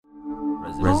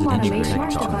residential tech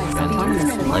talk,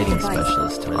 lighting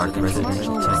specialist to our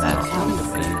residential tech.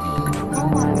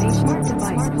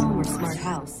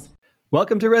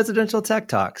 Welcome to Residential Tech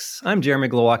Talks. I'm Jeremy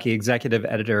Glowacki, Executive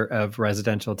Editor of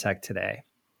Residential Tech Today.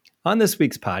 On this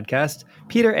week's podcast,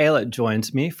 Peter Aylett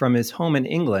joins me from his home in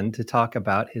England to talk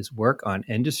about his work on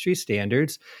industry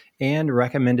standards and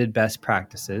recommended best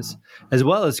practices, as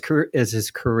well as his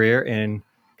career in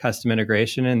custom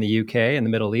integration in the UK and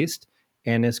the Middle East,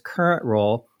 and his current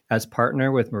role as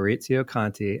partner with Maurizio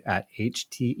Conti at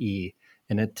HTE,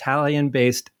 an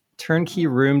Italian-based turnkey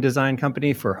room design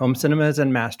company for home cinemas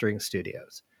and mastering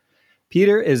studios.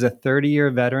 Peter is a 30-year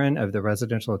veteran of the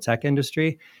residential tech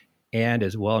industry and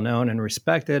is well known and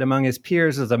respected among his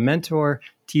peers as a mentor,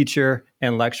 teacher,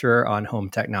 and lecturer on home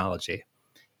technology.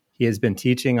 He has been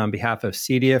teaching on behalf of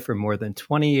CEDIA for more than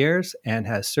 20 years and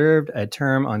has served a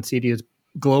term on CEDIA's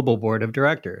global board of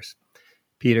directors.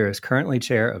 Peter is currently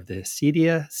chair of the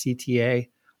CEDIA CTA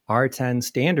R10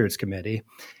 Standards Committee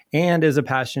and is a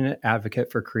passionate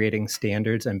advocate for creating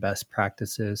standards and best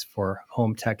practices for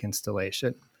home tech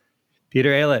installation.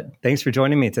 Peter Aylett, thanks for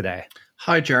joining me today.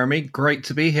 Hi, Jeremy. Great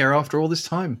to be here after all this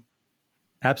time.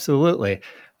 Absolutely.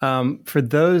 For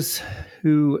those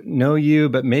who know you,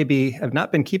 but maybe have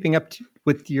not been keeping up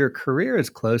with your career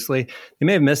as closely, you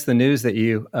may have missed the news that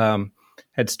you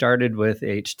had started with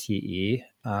HTE.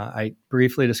 I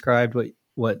briefly described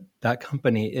what that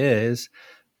company is,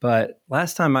 but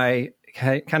last time I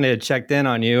kind of checked in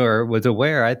on you or was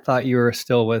aware, I thought you were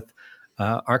still with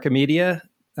Archimedia,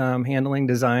 handling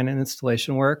design and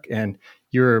installation work, and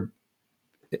you're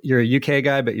a UK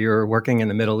guy, but you're working in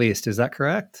the Middle East. Is that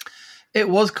correct? It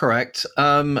was correct.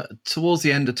 Towards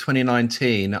the end of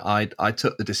 2019, I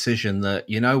took the decision that,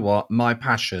 you know what, my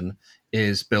passion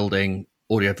is building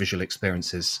audiovisual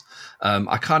experiences.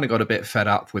 I kind of got a bit fed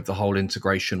up with the whole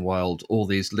integration world, all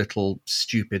these little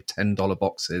stupid $10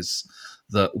 boxes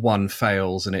that one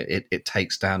fails and it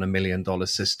takes down $1 million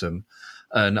system.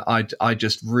 And I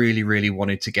just really, really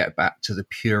wanted to get back to the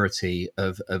purity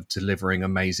of delivering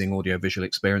amazing audiovisual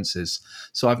experiences.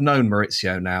 So I've known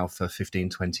Maurizio now for 15,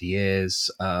 20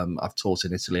 years. I've taught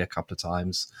in Italy a couple of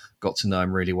times, got to know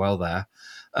him really well there.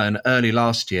 And early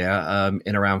last year,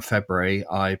 in around February,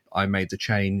 I made the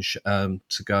change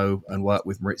to go and work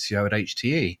with Maurizio at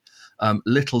HTE.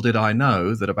 Little did I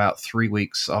know that about 3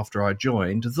 weeks after I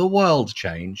joined, the world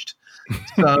changed.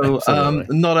 So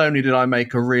not only did I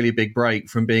make a really big break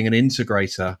from being an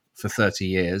integrator for 30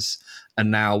 years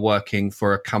and now working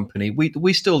for a company,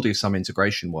 we still do some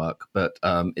integration work, but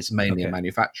it's mainly a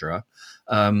manufacturer.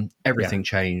 Everything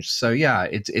changed. So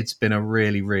it's been a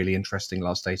really, really interesting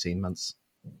last 18 months.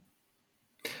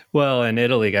 Well, and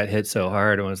Italy got hit so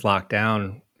hard and was locked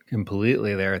down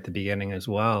completely there at the beginning as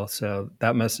well. So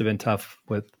that must have been tough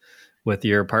with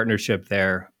your partnership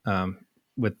there,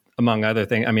 with among other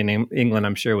things. I mean, England,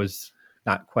 I'm sure, was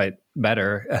not quite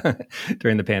better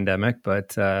during the pandemic, but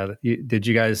did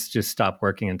you guys just stop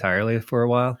working entirely for a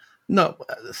while? No,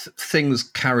 things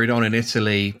carried on in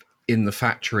Italy in the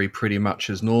factory pretty much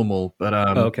as normal. But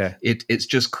it's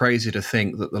just crazy to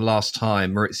think that the last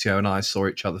time Maurizio and I saw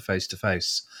each other face to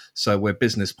face. So we're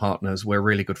business partners. We're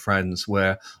really good friends.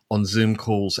 We're on Zoom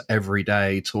calls every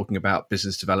day talking about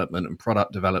business development and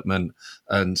product development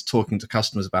and talking to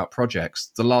customers about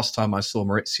projects. The last time I saw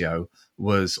Maurizio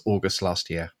was August last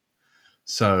year.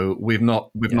 So we've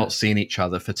not seen each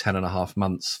other for 10 and a half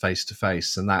months face to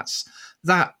face. And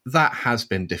that has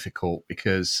been difficult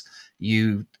because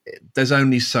there's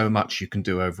only so much you can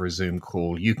do over a Zoom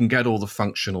call. You can get all the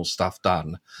functional stuff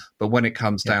done, but when it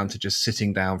comes down to just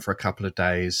sitting down for a couple of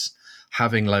days,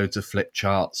 having loads of flip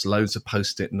charts, loads of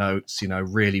post-it notes,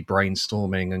 really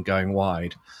brainstorming and going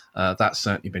wide, that's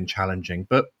certainly been challenging.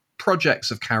 But projects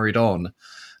have carried on,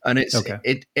 and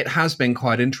it has been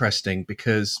quite interesting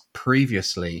because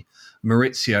previously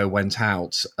Maurizio went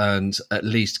out and at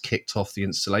least kicked off the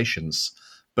installations.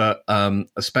 But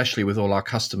especially with all our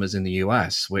customers in the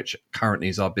US, which currently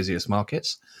is our busiest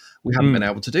markets, we haven't been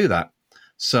able to do that.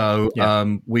 So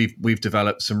we've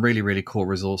developed some really, really cool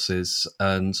resources.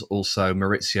 And also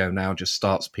Maurizio now just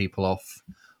starts people off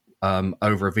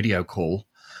over a video call.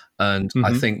 And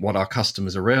I think what our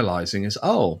customers are realizing is,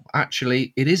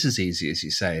 actually, it is as easy as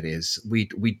you say it is. We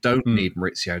don't need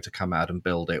Maurizio to come out and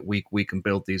build it. We can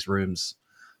build these rooms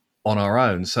on our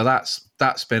own. So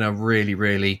that's been a really,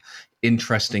 really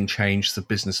interesting change to the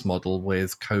business model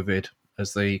with COVID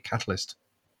as the catalyst.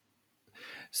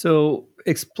 So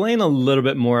explain a little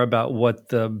bit more about what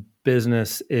the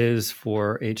business is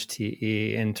for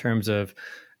HTE in terms of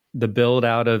the build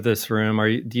out of this room.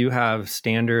 Do you have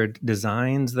standard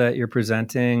designs that you're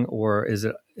presenting, or is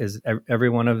every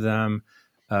one of them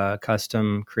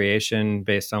custom creation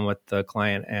based on what the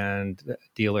client and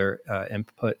dealer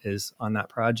input is on that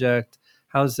project?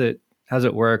 How's it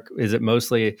work? Is it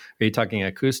mostly, are you talking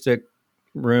acoustic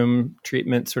room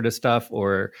treatment sort of stuff,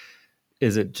 or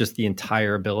is it just the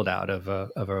entire build out of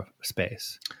a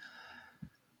space?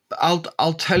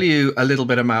 I'll tell you a little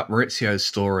bit about Maurizio's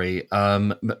story.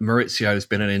 Maurizio's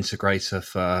been an integrator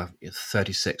for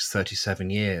 36, 37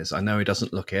 years. I know he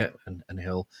doesn't look it, and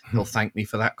he'll thank me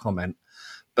for that comment.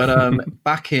 But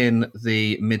back in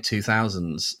the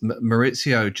mid-2000s,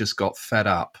 Maurizio just got fed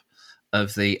up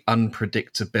of the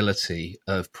unpredictability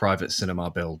of private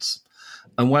cinema builds.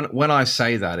 And when I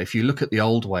say that, if you look at the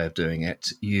old way of doing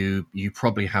it, you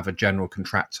probably have a general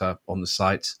contractor on the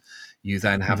site. You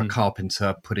then have a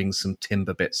carpenter putting some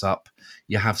timber bits up.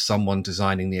 You have someone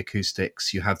designing the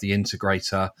acoustics. You have the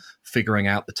integrator figuring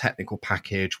out the technical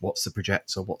package. What's the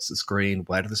projector? What's the screen?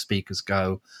 Where do the speakers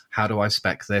go? How do I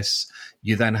spec this?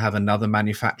 You then have another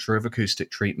manufacturer of acoustic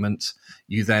treatment.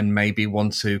 You then maybe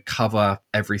want to cover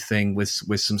everything with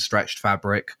some stretched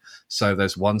fabric. So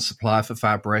there's one supplier for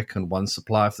fabric and one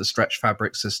supplier for the stretched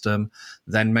fabric system.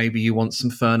 Then maybe you want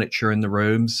some furniture in the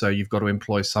room. So you've got to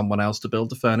employ someone else to build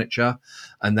the furniture.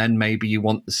 And then maybe you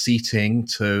want the seating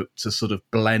to sort of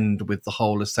blend with the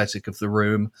whole aesthetic of the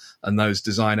room and those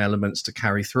design elements to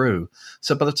carry through.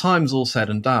 So by the time's all said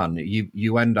and done,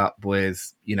 you end up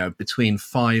with, between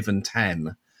 5 and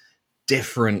 10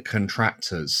 different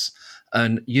contractors.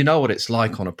 And you know what it's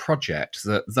like on a project,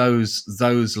 that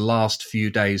those last few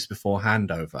days before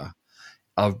handover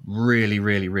are really,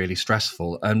 really, really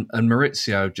stressful. And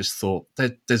Maurizio just thought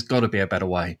there's got to be a better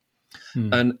way.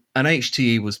 And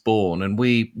HTE was born, and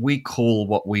we call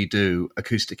what we do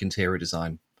acoustic interior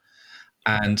design.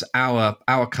 And our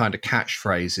kind of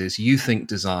catchphrase is, you think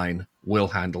design, we'll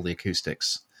handle the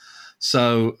acoustics.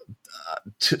 So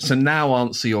to now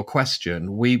answer your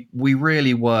question, we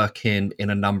really work in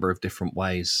a number of different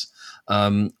ways.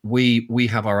 We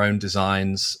have our own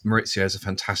designs. Maurizio is a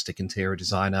fantastic interior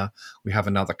designer. We have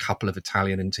another couple of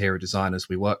Italian interior designers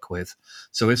we work with.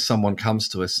 So if someone comes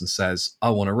to us and says,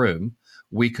 I want a room,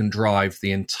 we can drive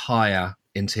the entire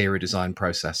interior design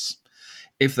process.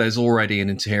 If there's already an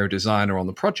interior designer on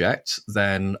the project,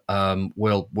 then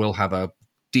we'll have a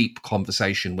deep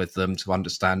conversation with them to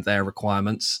understand their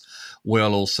requirements.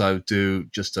 We'll also do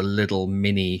just a little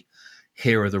mini,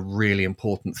 here are the really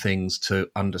important things to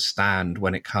understand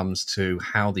when it comes to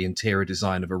how the interior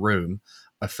design of a room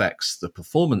affects the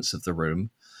performance of the room.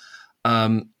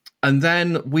 And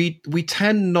then we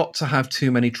tend not to have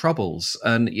too many troubles.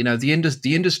 And,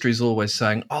 the industry is always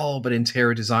saying, oh, but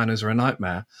interior designers are a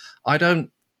nightmare. I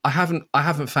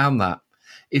haven't found that.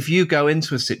 If you go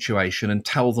into a situation and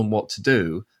tell them what to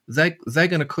do, they're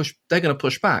going to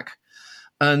push back.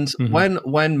 And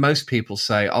when most people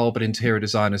say, oh, but interior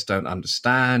designers don't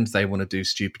understand, they want to do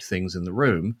stupid things in the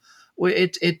room, well,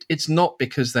 it's not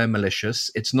because they're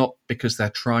malicious. It's not because they're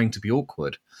trying to be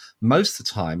awkward. Most of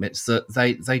the time, it's that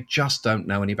they just don't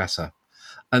know any better.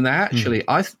 And they actually,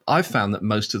 I've found that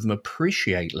most of them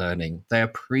appreciate learning. They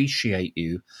appreciate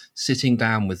you sitting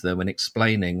down with them and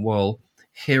explaining, well,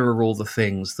 here are all the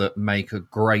things that make a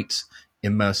great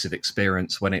immersive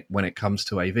experience when it comes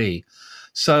to AV.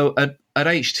 So at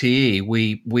HTE,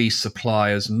 we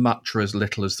supply as much or as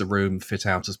little as the room fit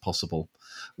out as possible.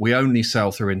 We only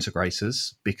sell through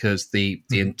integrators because the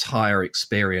entire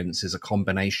experience is a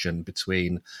combination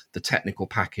between the technical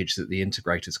package that the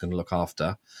integrator is going to look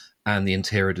after and the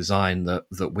interior design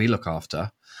that we look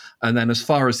after. And then as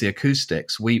far as the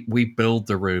acoustics, we build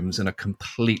the rooms in a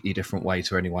completely different way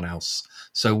to anyone else.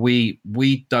 So we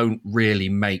don't really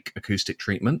make acoustic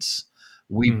treatments.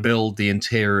 We build the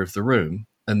interior of the room,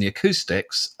 and the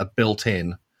acoustics are built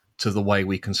in to the way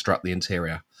we construct the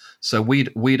interior. So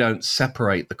we don't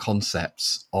separate the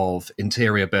concepts of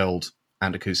interior build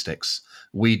and acoustics.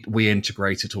 We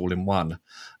integrate it all in one.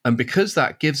 And because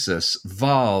that gives us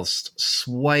vast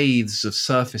swathes of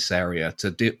surface area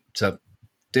to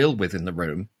deal with in the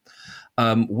room,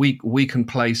 we can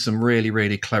play some really,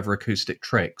 really clever acoustic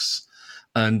tricks.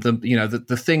 And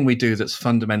the thing we do that's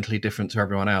fundamentally different to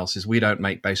everyone else is we don't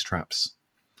make bass traps.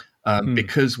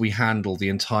 Because we handle the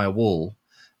entire wall,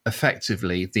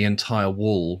 effectively the entire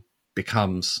wall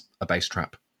becomes a bass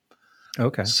trap.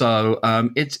 Okay. So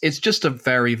it's just a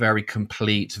very, very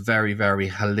complete, very, very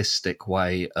holistic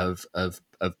way of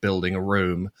building a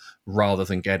room rather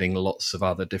than getting lots of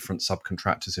other different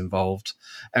subcontractors involved.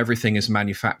 Everything is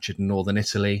manufactured in northern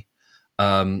Italy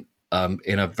in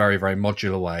a very, very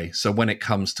modular way. So when it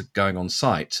comes to going on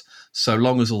site, so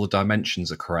long as all the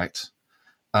dimensions are correct,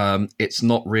 it's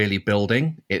not really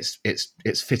building, it's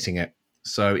fitting it.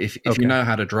 So if you know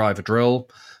how to drive a drill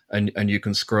and you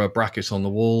can screw a bracket on the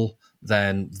wall,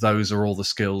 then those are all the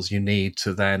skills you need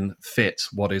to then fit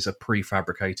what is a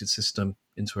prefabricated system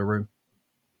into a room.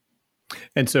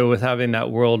 And so with having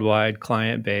that worldwide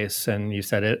client base, and you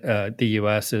said it, the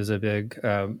U.S. is a big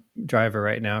driver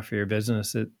right now for your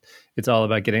business. It's all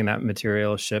about getting that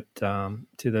material shipped to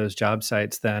those job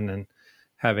sites then, and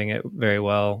having it very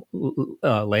well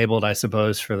labeled, I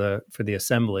suppose, for the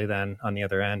assembly then on the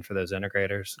other end for those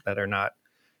integrators that are not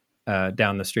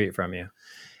down the street from you.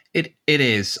 It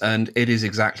is, and it is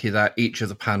exactly that. Each of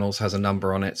the panels has a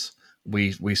number on it.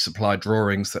 We supply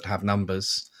drawings that have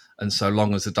numbers. And so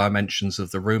long as the dimensions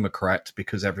of the room are correct,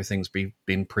 because everything's been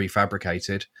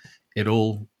prefabricated, it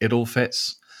all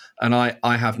fits. And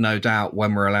I have no doubt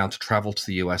when we're allowed to travel to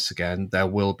the US again, there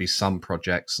will be some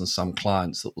projects and some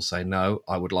clients that will say, no,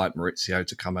 I would like Maurizio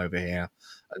to come over here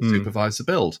and supervise the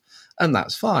build. And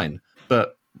that's fine.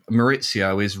 But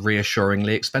Maurizio is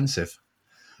reassuringly expensive.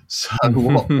 So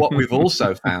what we've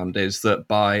also found is that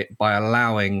by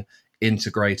allowing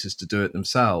integrators to do it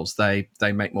themselves, they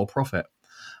make more profit.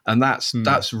 And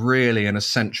that's really an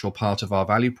essential part of our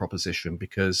value proposition,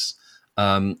 because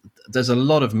there's a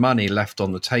lot of money left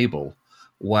on the table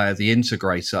where the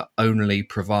integrator only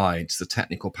provides the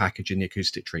technical package and the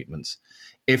acoustic treatments.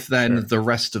 If then the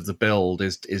rest of the build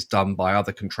is done by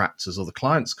other contractors or the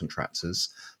client's contractors,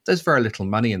 there's very little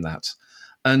money in that.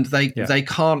 And they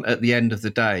can't, at the end of the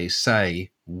day,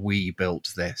 say, we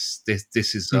built this.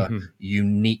 This is a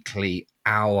uniquely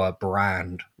our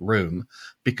brand room,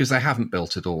 because they haven't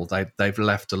built it all. They've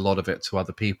left a lot of it to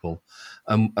other people.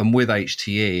 And with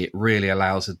HTE, it really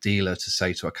allows a dealer to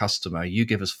say to a customer, you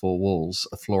give us 4 walls,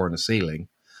 a floor and a ceiling,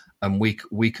 and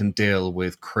we can deal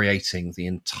with creating the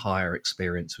entire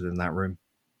experience within that room.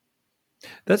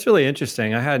 That's really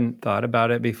interesting. I hadn't thought about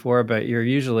it before, but you're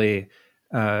usually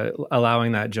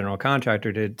allowing that general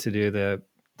contractor to do the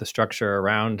structure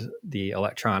around the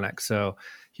electronics. So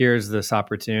here's this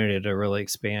opportunity to really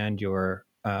expand your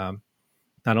not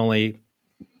only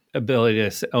ability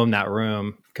to own that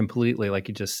room completely, like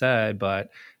you just said, but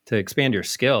to expand your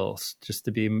skills just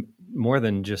to be more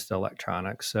than just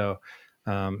electronics. So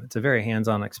it's a very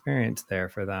hands-on experience there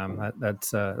for them.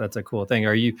 That's a cool thing.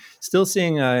 Are you still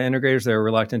seeing integrators that are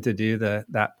reluctant to do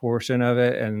that portion of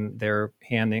it, and they're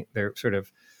sort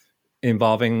of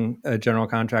involving a general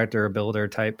contractor or builder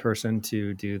type person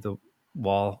to do the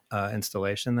wall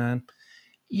installation then?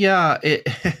 Yeah,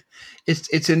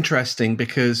 it's interesting,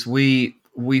 because we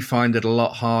find it a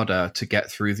lot harder to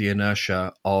get through the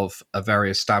inertia of a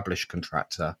very established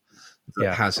contractor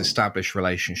that has established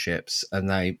relationships, and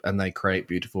they create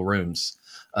beautiful rooms.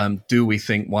 Do we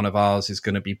think one of ours is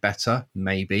going to be better?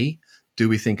 Maybe. Do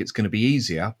we think it's going to be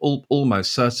easier?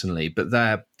 Almost certainly, but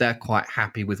they're quite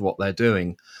happy with what they're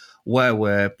doing. Where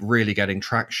we're really getting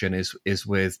traction is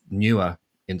with newer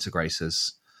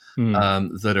integrators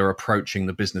that are approaching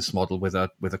the business model with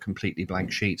a completely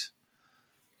blank sheet.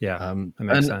 Yeah, that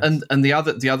makes sense. And the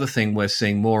other thing we're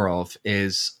seeing more of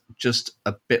is just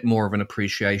a bit more of an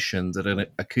appreciation that an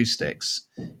acoustics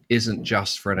isn't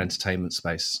just for an entertainment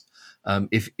space.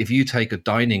 If you take a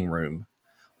dining room,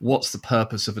 what's the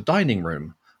purpose of a dining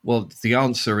room? Well, the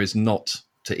answer is not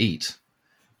to eat.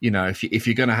 You know, if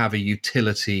you're going to have a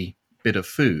utility bit of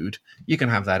food, you can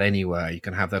have that anywhere. You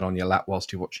can have that on your lap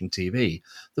whilst you're watching TV.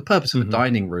 The purpose of a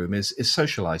dining room is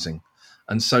socializing,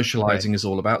 and socializing is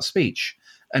all about speech.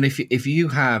 And if you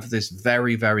have this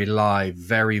very, very live,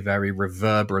 very, very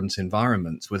reverberant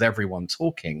environment with everyone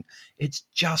talking, it's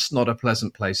just not a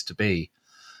pleasant place to be.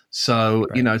 So,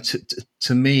 you know,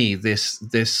 to me,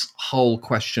 this whole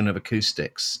question of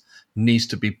acoustics needs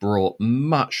to be brought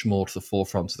much more to the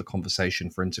forefront of the conversation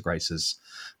for integrators,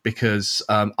 because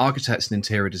architects and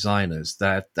interior designers,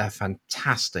 they're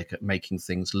fantastic at making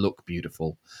things look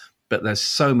beautiful. But there's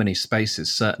so many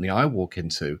spaces, certainly I walk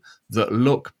into, that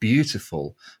look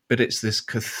beautiful, but it's this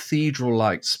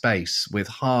cathedral-like space with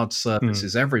hard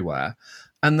surfaces everywhere,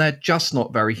 and they're just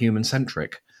not very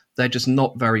human-centric. They're just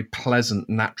not very pleasant,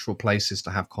 natural places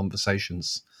to have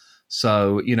conversations.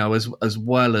 So, you know, as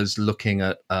well as looking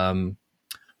at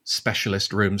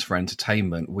specialist rooms for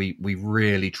entertainment, we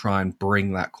really try and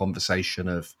bring that conversation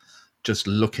of just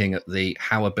looking at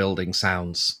how a building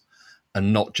sounds,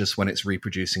 and not just when it's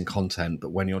reproducing content,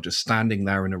 but when you're just standing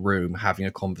there in a room having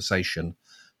a conversation,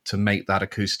 to make that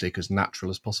acoustic as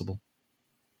natural as possible.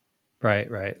 Right.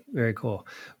 Very cool.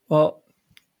 Well,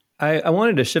 I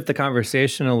wanted to shift the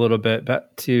conversation a little bit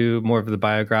back to more of the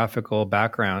biographical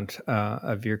background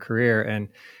of your career. And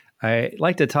I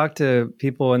like to talk to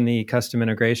people in the custom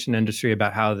integration industry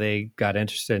about how they got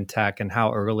interested in tech and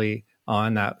how early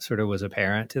on that sort of was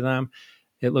apparent to them.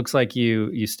 It looks like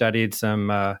you studied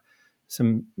some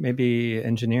maybe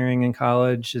engineering in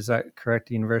college. Is that correct?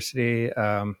 University.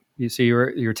 So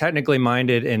you're technically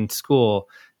minded in school,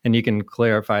 and you can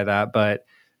clarify that. But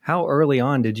how early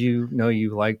on did you know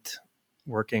you liked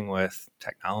working with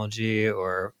technology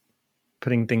or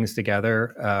putting things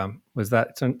together? Was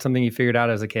that something you figured out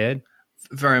as a kid?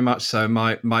 Very much so.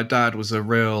 My dad was a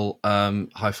real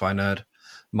hi-fi nerd.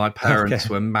 My parents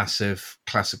were massive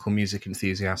classical music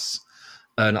enthusiasts.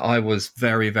 And I was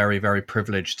very, very, very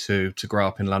privileged to grow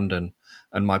up in London.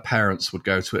 And my parents would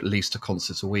go to at least a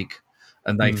concert a week.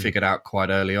 And they figured out quite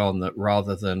early on that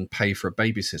rather than pay for a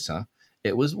babysitter,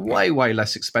 it was way, way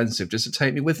less expensive just to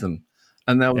take me with them.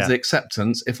 And there was the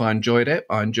acceptance. If I enjoyed it,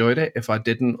 I enjoyed it. If I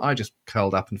didn't, I just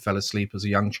curled up and fell asleep as a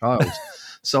young child.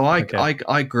 So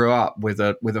I grew up with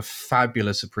a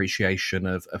fabulous appreciation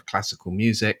of classical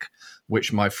music,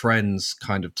 which my friends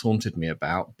kind of taunted me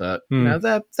about. But you know,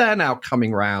 they're now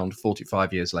coming round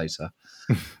 45 years later,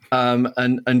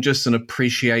 and just an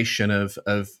appreciation of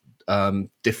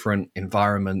different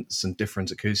environments and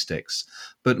different acoustics.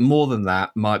 But more than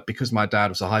that, because my dad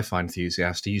was a hi-fi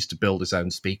enthusiast, he used to build his own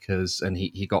speakers, and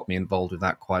he got me involved with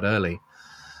that quite early.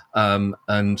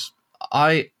 And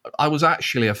I was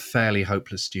actually a fairly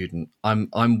hopeless student.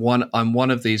 I'm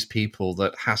one of these people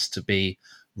that has to be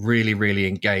really, really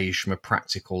engaged from a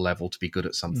practical level to be good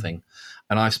at something.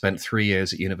 And I spent 3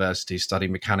 years at university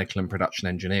studying mechanical and production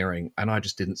engineering, and I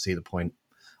just didn't see the point.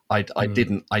 I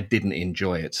didn't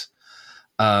enjoy it.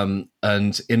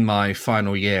 And in my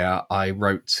final year, I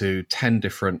wrote to 10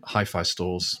 different hi-fi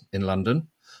stores in London.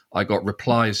 I got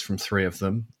replies from 3 of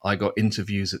them. I got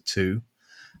interviews at 2.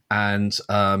 And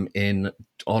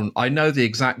I know the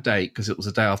exact date because it was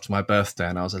the day after my birthday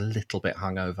and I was a little bit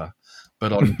hungover.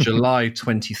 But on July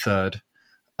 23rd,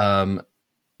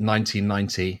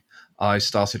 1990, I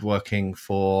started working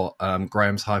for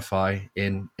Graham's Hi-Fi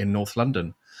in North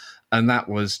London. And that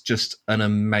was just an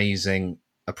amazing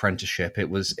apprenticeship. It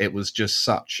was just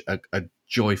such a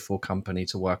joyful company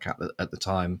to work at the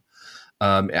time.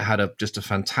 It had just a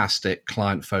fantastic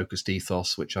client-focused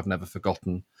ethos, which I've never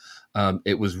forgotten.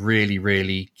 It was really,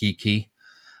 really geeky,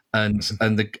 and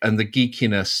the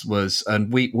geekiness was,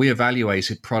 and we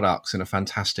evaluated products in a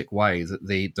fantastic way. That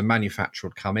the manufacturer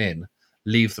would come in,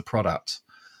 leave the product,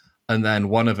 and then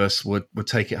one of us would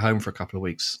take it home for a couple of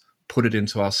weeks, put it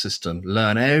into our system,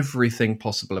 learn everything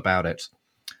possible about it,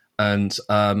 and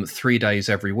 3 days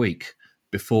every week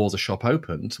before the shop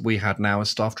opened, we had now a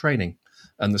staff training.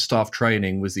 And the staff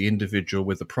training was the individual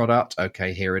with the product.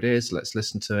 Okay, here it is. Let's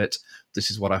listen to it. This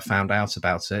is what I found out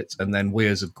about it. And then we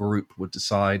as a group would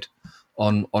decide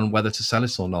on whether to sell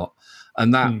it or not.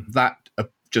 And that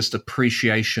just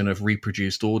appreciation of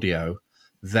reproduced audio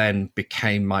then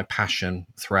became my passion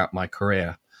throughout my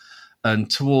career. And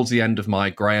towards the end of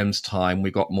my Graham's time, we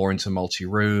got more into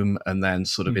multi-room. And then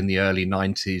sort of in the early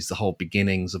 90s, the whole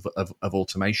beginnings of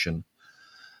automation.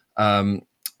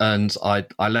 And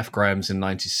I left Graham's in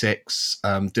 96,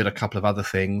 did a couple of other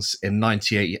things. In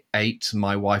 98,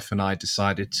 my wife and I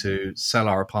decided to sell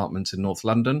our apartment in North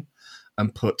London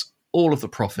and put all of the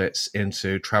profits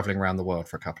into traveling around the world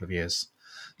for a couple of years.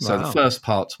 So the first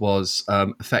part was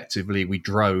effectively we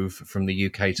drove from the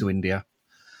UK to India.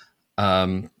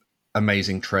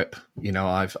 Amazing trip. You know,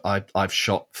 I've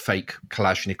shot fake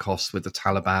Kalashnikovs with the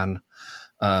Taliban.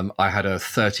 I had a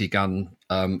 30-gun,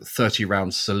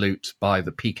 30-round salute by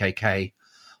the PKK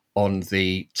on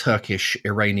the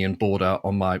Turkish-Iranian border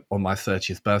on my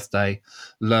 30th birthday.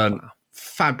 Learned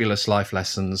fabulous life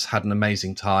lessons, had an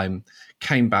amazing time,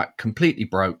 came back completely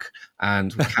broke,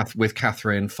 and with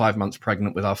Catherine, 5 months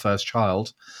pregnant with our first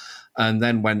child, and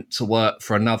then went to work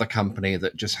for another company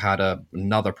that just had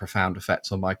another profound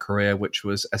effect on my career, which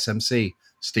was SMC,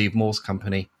 Steve Moore's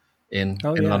company in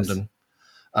London.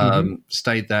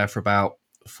 Stayed there for about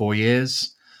 4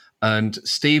 years, and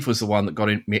Steve was the one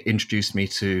that introduced me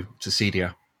to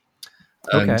CEDIA.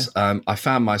 And I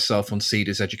found myself on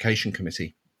CEDIA's education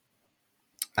committee,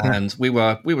 and we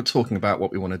were talking about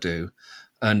what we want to do,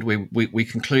 and we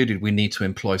concluded we need to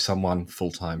employ someone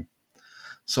full time.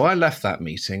 So I left that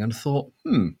meeting and thought,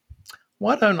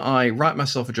 why don't I write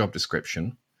myself a job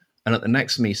description, and at the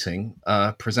next meeting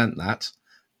present that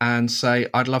and say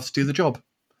I'd love to do the job.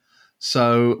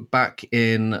 So back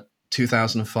in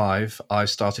 2005, I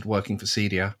started working for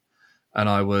CEDIA, and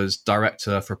I was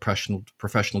director for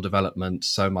professional development.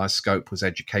 So my scope was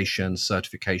education,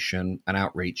 certification, and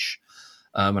outreach.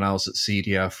 And I was at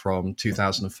CEDIA from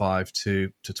 2005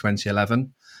 to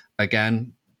 2011.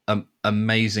 Again,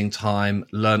 amazing time,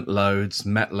 learnt loads,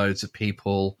 met loads of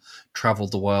people,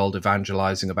 traveled the world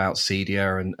evangelizing about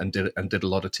CEDIA and did a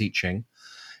lot of teaching.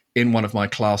 In one of my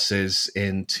classes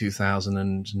in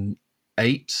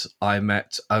 2008, I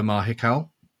met Omar Hikal,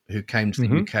 who came to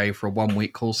the UK for a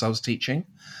 1-week course I was teaching.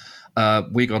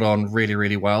 We got on really,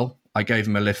 really well. I gave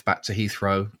him a lift back to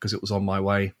Heathrow because it was on my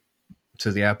way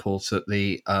to the airport at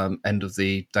the end of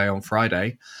the day on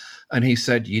Friday. And he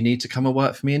said, you need to come and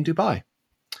work for me in Dubai.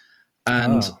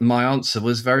 And my answer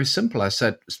was very simple. I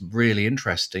said, it's really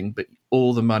interesting, but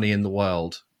all the money in the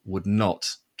world would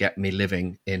not get me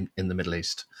living in the Middle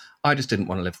East. I just didn't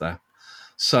want to live there.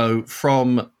 So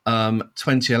from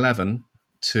 2011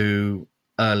 to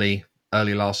early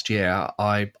last year,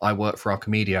 I worked for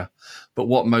Archimedia. But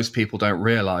what most people don't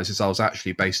realize is I was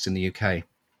actually based in the UK.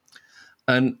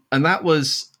 And that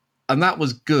was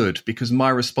good because my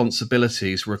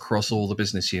responsibilities were across all the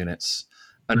business units.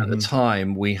 And at the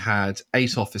time, we had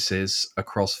 8 offices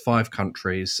across 5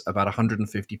 countries, about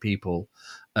 150 people,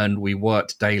 and we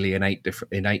worked daily in 8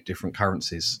 different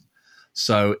currencies.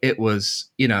 So it was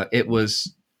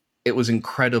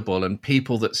incredible. And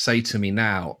people that say to me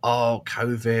now, "Oh,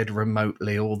 COVID,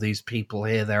 remotely, all these people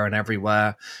here, there, and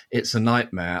everywhere, it's a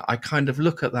nightmare." I kind of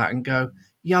look at that and go,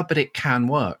 "Yeah, but it can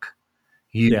work.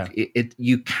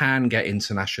 You can get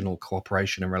international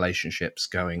cooperation and relationships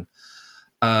going."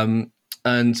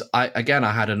 And I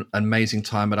had an amazing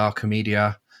time at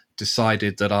Archimedia,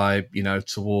 decided that I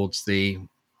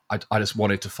just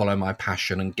wanted to follow my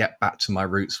passion and get back to my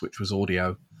roots, which was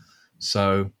audio.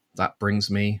 So that brings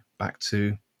me back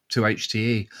to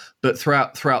HTE. But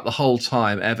throughout the whole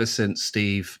time, ever since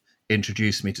Steve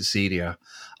introduced me to CEDIA,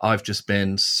 I've just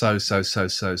been so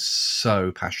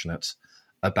passionate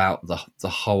about the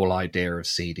whole idea of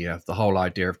CEDIA, the whole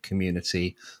idea of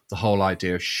community, the whole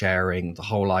idea of sharing, the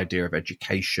whole idea of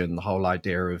education, the whole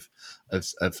idea of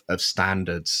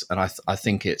standards. And I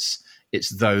think it's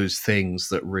those things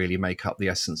that really make up the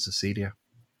essence of CEDIA.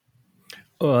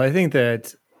 Well, I think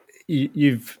that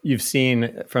you've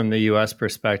seen from the U.S.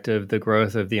 perspective the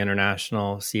growth of the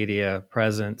international CEDIA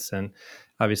presence, and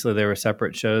obviously there were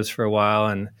separate shows for a while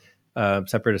and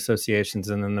separate associations,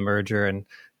 and then the merger, and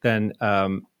then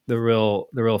the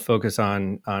real focus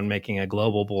on making a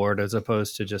global board as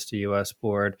opposed to just a U.S.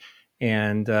 board.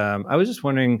 And I was just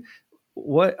wondering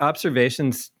what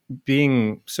observations,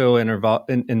 being so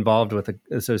involved with the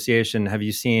association, have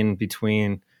you seen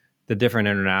between the different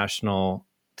international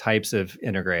types of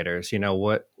integrators?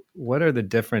 What are the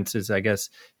differences? I guess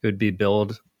it would be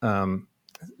build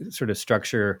sort of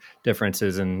structure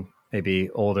differences in maybe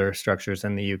older structures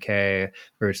in the UK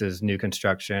versus new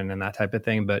construction and that type of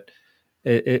thing. But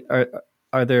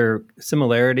are there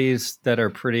similarities that are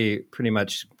pretty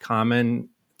much common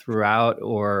throughout,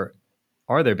 or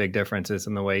are there big differences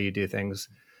in the way you do things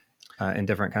in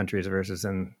different countries versus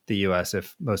in the US?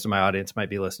 If most of my audience might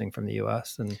be listening from the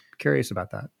US, and curious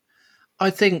about that.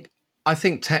 I think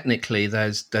technically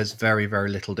there's very, very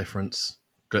little difference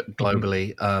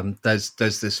globally. There's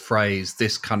this phrase,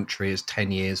 this country is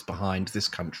 10 years behind this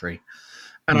country.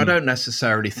 And I don't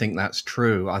necessarily think that's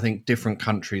true. I think different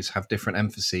countries have different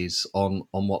emphases on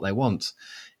what they want.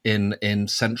 In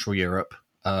Central Europe,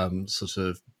 sort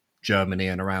of Germany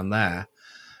and around there,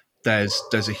 there's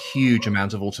a huge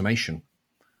amount of automation.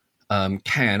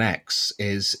 KNX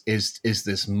is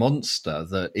this monster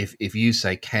that if you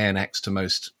say KNX to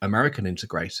most American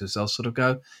integrators, they'll sort of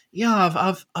go, "Yeah,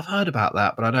 I've heard about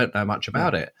that, but I don't know much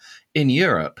about it." In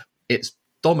Europe, it's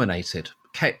dominated.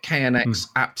 KNX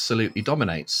absolutely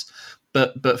dominates,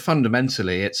 but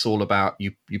fundamentally, it's all about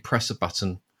you press a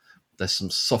button. There's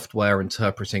some software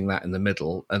interpreting that in the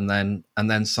middle, and then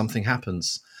something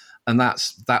happens, and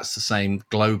that's the same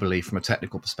globally from a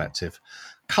technical perspective.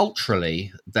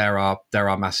 Culturally, there are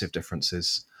massive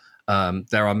differences.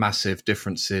 There are massive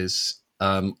differences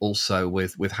also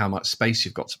with how much space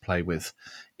you've got to play with.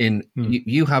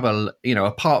 You have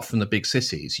apart from the big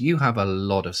cities, you have a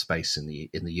lot of space in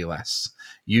the US.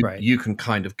 You can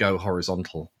kind of go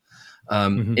horizontal.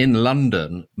 In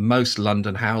London, most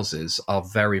London houses are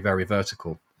very, very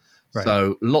vertical. Right.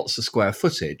 So lots of square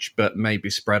footage, but maybe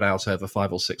spread out over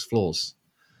 5 or 6 floors.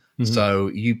 So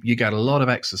you get a lot of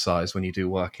exercise when you do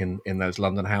work in those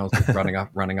London houses,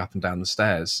 running up and down the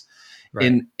stairs.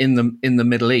 Right. In the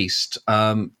Middle East,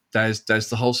 there's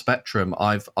the whole spectrum.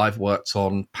 I've worked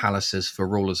on palaces for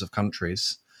rulers of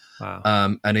countries.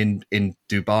 Wow. And in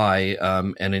Dubai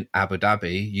and in Abu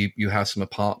Dhabi, you have some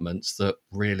apartments that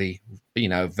really,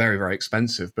 very, very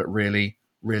expensive, but really,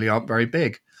 really aren't very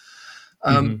big.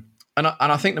 And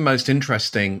I think the most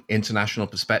interesting international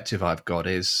perspective I've got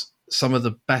is some of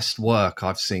the best work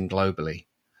I've seen globally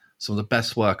some of the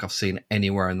best work I've seen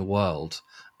anywhere in the world.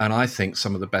 And I think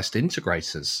some of the best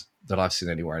integrators that I've seen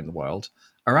anywhere in the world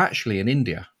are actually in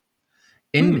India.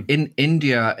 In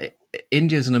India,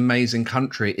 India's an amazing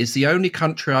country. It's the only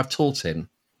country I've taught in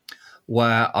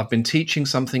where I've been teaching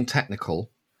something technical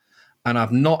and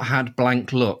I've not had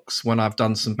blank looks when I've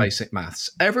done some basic maths.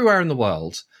 Everywhere in the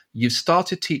world, you've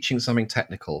started teaching something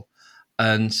technical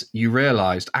and you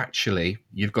realized actually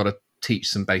you've got to teach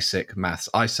some basic maths.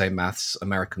 I say maths,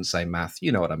 Americans say math.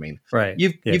 You know what I mean? Right.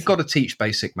 You've got to teach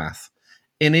basic math.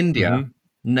 In India,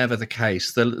 never the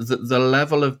case. The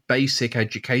level of basic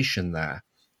education there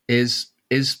is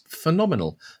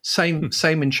phenomenal. Same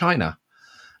in China.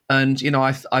 And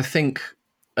I think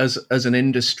as an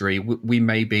industry, we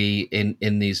may be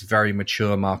in these very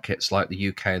mature markets like the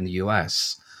UK and the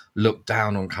US look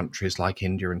down on countries like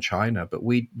India and China, but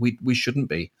we shouldn't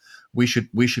be. We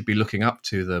should be looking up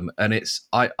to them. And it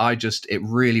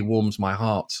really warms my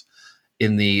heart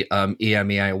in the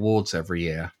EMEA Awards every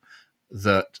year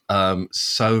that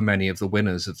so many of the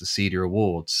winners of the CEDIA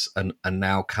Awards are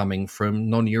now coming from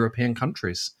non-European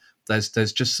countries.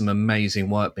 There's just some amazing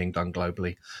work being done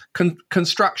globally.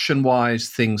 Construction-wise,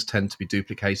 things tend to be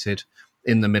duplicated.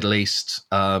 In the Middle East,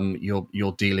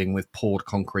 you're dealing with poured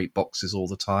concrete boxes all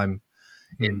the time.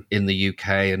 In the UK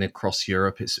and across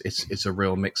Europe, it's a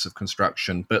real mix of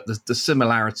construction. But the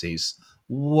similarities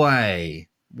way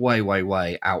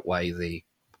outweigh the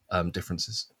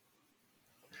differences.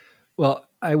 Well,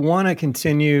 I want to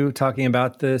continue talking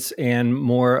about this and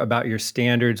more about your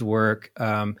standards work.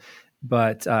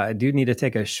 But I do need to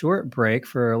take a short break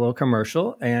for a little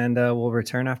commercial, and we'll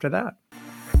return after that.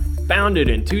 Founded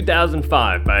in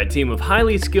 2005 by a team of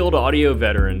highly skilled audio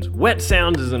veterans, Wet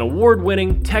Sounds is an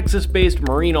award-winning, Texas-based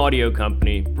marine audio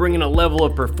company, bringing a level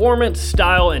of performance,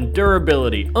 style, and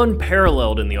durability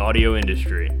unparalleled in the audio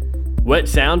industry. Wet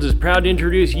Sounds is proud to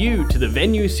introduce you to the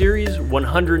Venue Series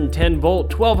 110-volt,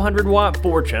 1200-watt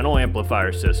 4-channel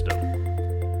amplifier system.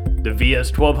 The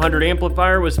VS1200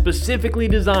 amplifier was specifically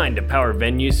designed to power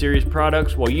Venue Series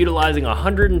products while utilizing a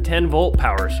 110-volt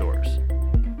power source.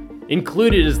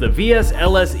 Included is the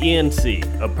VS-LS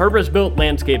ENC, a purpose-built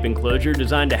landscape enclosure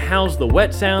designed to house the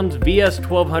Wet Sounds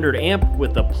VS1200 amp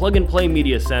with the plug-and-play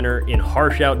media center in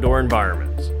harsh outdoor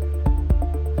environments.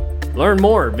 Learn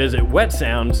more, visit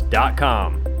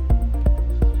wetsounds.com.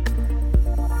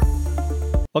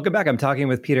 Welcome back. I'm talking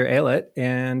with Peter Aylett,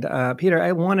 and Peter,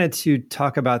 I wanted to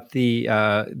talk about the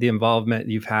involvement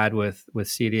you've had with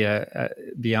CEDIA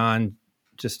beyond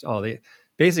just all the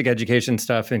basic education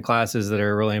stuff in classes that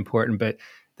are really important, but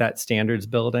that standards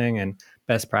building and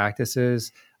best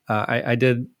practices. I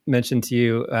did mention to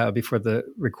you before the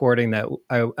recording that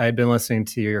I had been listening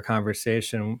to your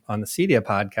conversation on the CEDIA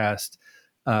podcast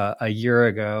a year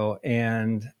ago,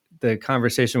 and the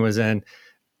conversation was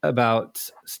about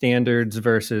standards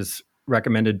versus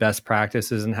recommended best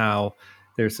practices and how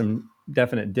there's some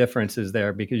definite differences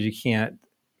there because you can't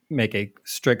make a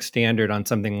strict standard on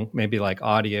something maybe like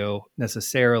audio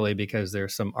necessarily because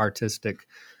there's some artistic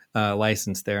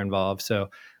license there involved. So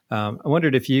I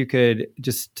wondered if you could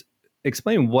just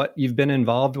explain what you've been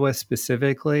involved with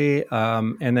specifically,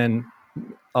 and then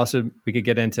also we could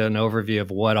get into an overview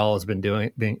of what all has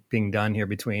been being done here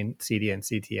between CEDIA and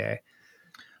CTA.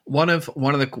 When I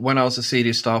was a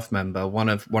CEDIA staff member, one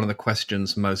of the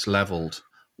questions most leveled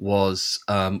was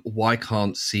why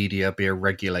can't CEDIA be a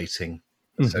regulating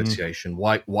association?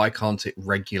 Why can't it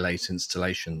regulate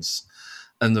installations?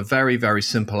 And the very, very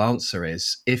simple answer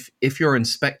is if you're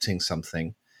inspecting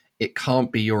something, it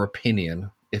can't be your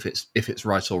opinion if it's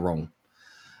right or wrong.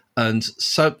 And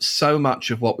so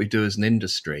much of what we do as an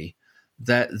industry,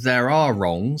 there are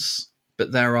wrongs,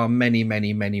 but there are many,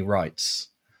 many, many rights.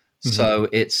 So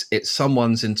it's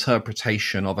someone's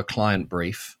interpretation of a client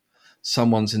brief,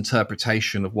 someone's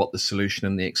interpretation of what the solution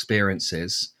and the experience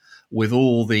is, with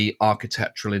all the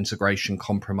architectural integration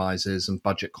compromises and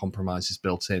budget compromises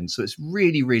built in. So it's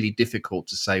really, really difficult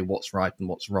to say what's right and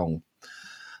what's wrong.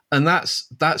 And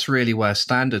that's really where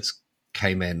standards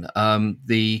came in.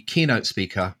 The keynote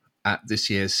speaker at this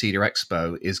year's CEDIA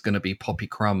Expo is going to be Poppy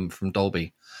Crum from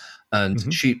Dolby.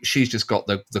 And she's just got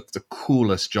the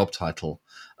coolest job title.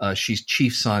 She's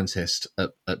chief scientist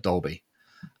at Dolby.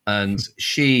 And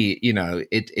she,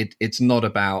 it's not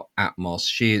about Atmos.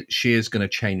 She is going to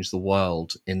change the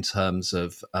world in terms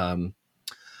of the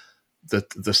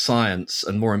science,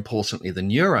 and more importantly, the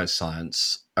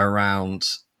neuroscience around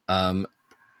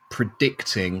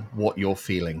predicting what you're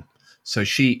feeling. So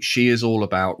she is all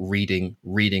about reading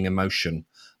emotion,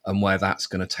 and where that's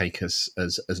going to take us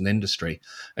as an industry.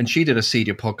 And she did a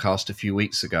CEDIA podcast a few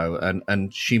weeks ago,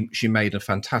 and she made a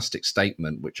fantastic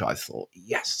statement, which I thought,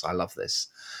 yes, I love this.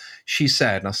 She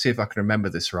said, and I'll see if I can remember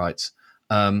this right,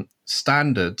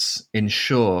 standards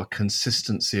ensure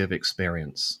consistency of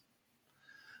experience.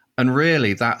 And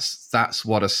really, that's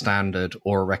what a standard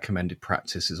or a recommended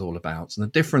practice is all about. And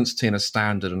the difference between a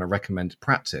standard and a recommended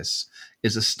practice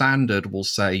is a standard will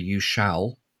say you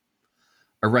shall,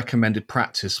 a recommended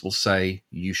practice will say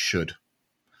you should.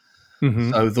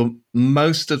 Mm-hmm. So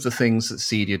most of the things that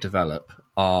CEDIA develop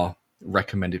are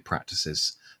recommended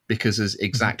practices, because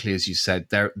exactly as you said,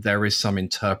 there is some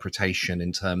interpretation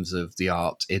in terms of the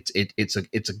art. It's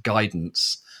a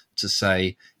guidance to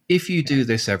say, if you do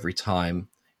this every time,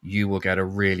 you will get a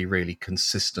really, really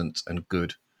consistent and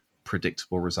good,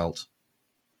 predictable result.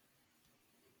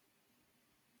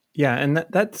 Yeah, and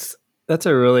that's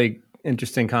a really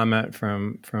interesting comment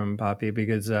from Poppy,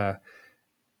 because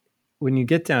when you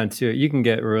get down to it, you can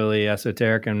get really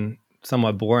esoteric and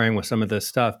somewhat boring with some of this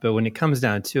stuff. But when it comes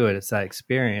down to it, it's that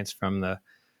experience from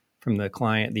the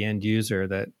client, the end user,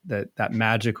 that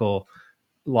magical,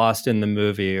 lost in the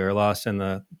movie or lost in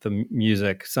the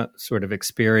music sort of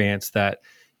experience that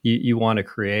you want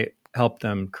to help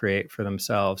them create for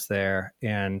themselves there,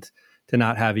 and to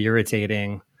not have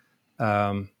irritating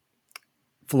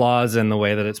flaws in the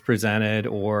way that it's presented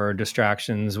or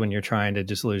distractions when you're trying to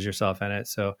just lose yourself in it.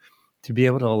 So to be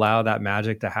able to allow that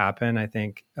magic to happen, I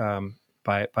think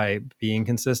by being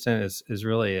consistent is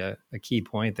really a key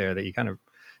point there that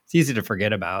it's easy to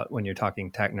forget about when you're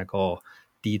talking technical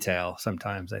detail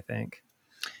sometimes, I think.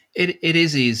 It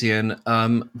is easy, and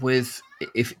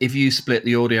if you split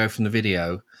the audio from the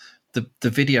video, the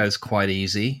video is quite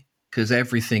easy because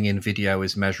everything in video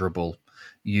is measurable.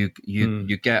 You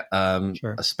get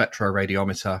sure. a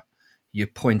spectroradiometer, you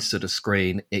point at a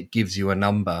screen, it gives you a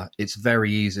number. It's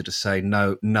very easy to say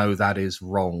no, that is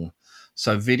wrong.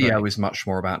 So video is much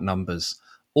more about numbers.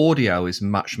 Audio is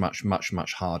much, much, much,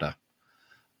 much harder.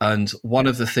 And one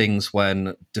of the things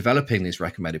when developing these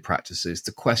recommended practices,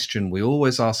 the question we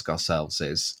always ask ourselves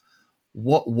is,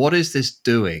 what is this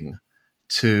doing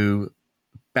to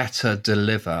better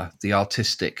deliver the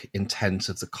artistic intent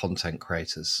of the content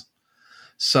creators?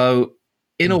 So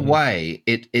in a way,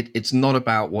 it's not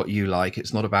about what you like,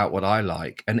 it's not about what I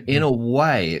like. And in a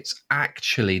way, it's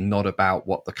actually not about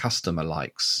what the customer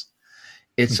likes.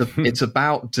 It's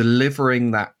about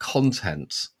delivering that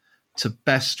content to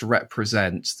best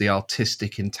represent the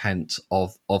artistic intent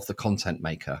of the content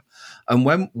maker. And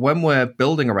when we're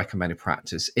building a recommended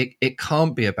practice, it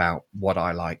can't be about what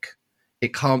I like.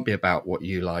 It can't be about what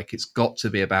you like. It's got to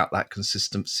be about that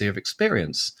consistency of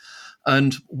experience.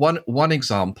 And one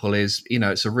example is,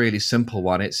 it's a really simple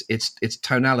one. It's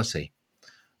tonality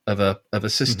of a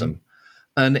system.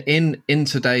 And in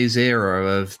today's era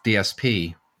of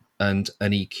DSP and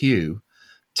an EQ,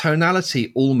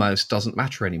 tonality almost doesn't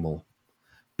matter anymore,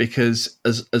 because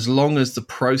as long as the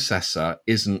processor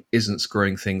isn't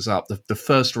screwing things up, the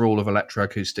first rule of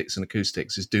electroacoustics and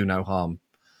acoustics is do no harm.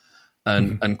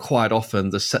 And quite often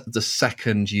the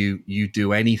second you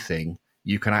do anything,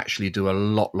 you can actually do a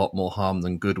lot more harm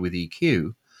than good with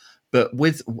EQ. But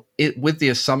with the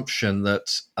assumption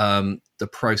that the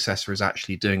processor is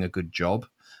actually doing a good job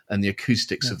and the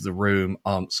acoustics of the room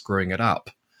aren't screwing it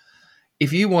up.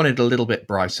 If you wanted a little bit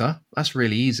brighter, that's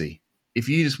really easy. If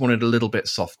you just wanted a little bit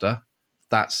softer,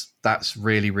 that's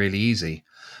really, really easy.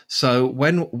 So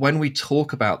when we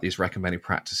talk about these recommended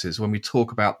practices, when we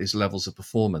talk about these levels of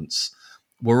performance,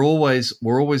 we're always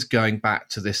going back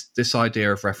to this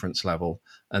idea of reference level,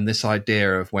 and this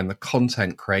idea of when the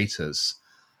content creators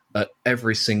at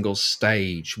every single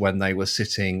stage, when they were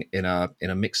sitting in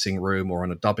a mixing room or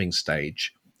on a dubbing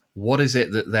stage, what is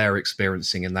it that they're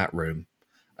experiencing in that room?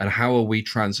 And how are we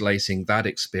translating that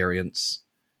experience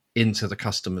into the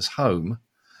customer's home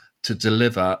to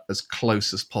deliver as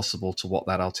close as possible to what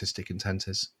that artistic intent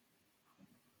is?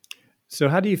 So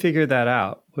how do you figure that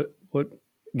out? What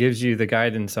gives you the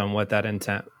guidance on what that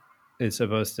intent is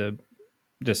supposed to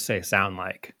just sound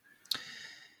like?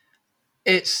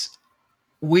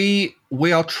 We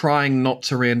are trying not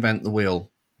to reinvent the wheel.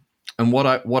 And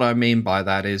what I mean by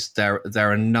that is there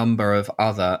are a number of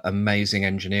other amazing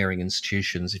engineering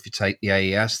institutions. If you take the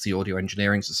AES, the Audio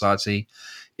Engineering Society,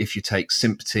 if you take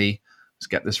SMPTE, let's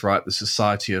get this right, the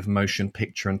Society of Motion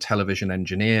Picture and Television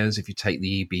Engineers, if you take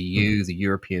the EBU, the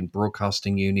European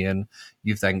Broadcasting Union,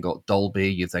 you've then got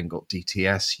Dolby, you've then got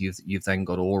DTS, you've then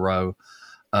got Auro,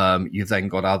 you've then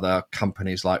got other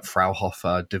companies like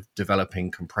Fraunhofer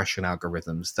developing compression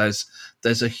algorithms.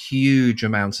 There's a huge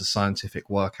amount of scientific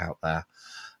work out there.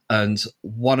 And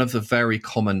one of the very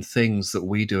common things that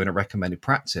we do in a recommended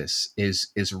practice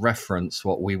is reference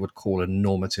what we would call a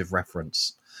normative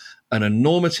reference. And a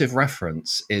normative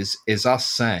reference is us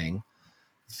saying,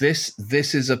 this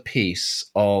is a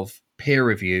piece of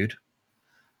peer-reviewed,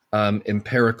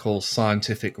 empirical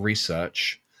scientific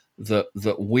research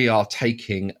that we are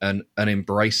taking and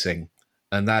embracing,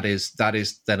 and that is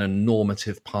then a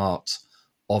normative part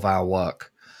of our work.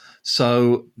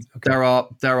 So there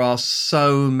are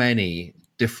so many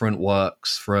different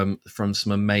works from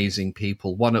some amazing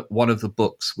people. One of the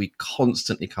books we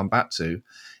constantly come back to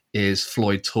is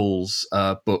Floyd Toole's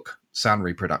book Sound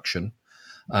Reproduction.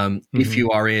 If you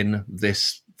are in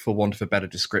this, for want of a better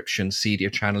description,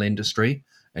 CEDIA channel industry,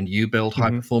 and you build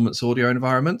high performance audio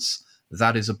environments,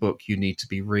 that is a book you need to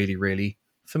be really, really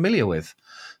familiar with.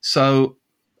 So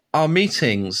our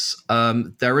meetings,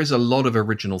 there is a lot of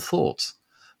original thought,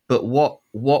 but what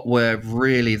we're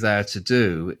really there to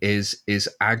do is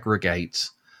aggregate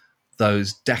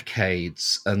those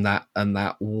decades and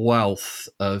that wealth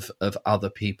of other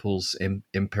people's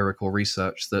empirical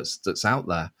research that's out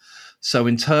there. So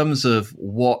in terms of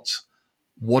what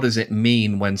does it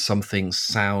mean when something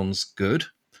sounds good,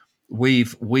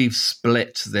 we've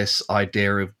split this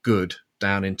idea of good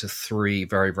down into three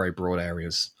very, very broad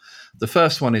areas. The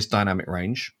first one is dynamic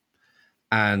range.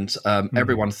 And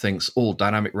everyone thinks,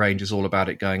 dynamic range is all about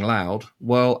it going loud.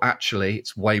 Well, actually,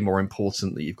 it's way more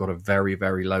important that you've got a very,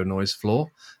 very low noise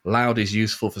floor. Loud is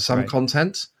useful for some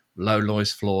content. Low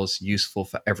noise floors useful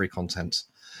for every content.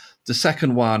 The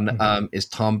second one is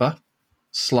timbre,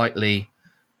 slightly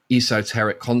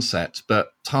esoteric concept,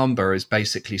 but timbre is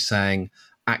basically saying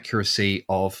accuracy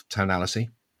of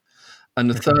tonality. And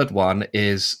the third one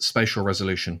is spatial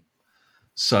resolution.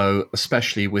 So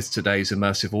especially with today's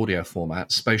immersive audio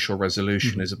format, spatial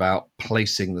resolution is about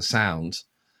placing the sound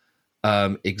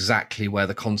exactly where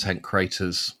the content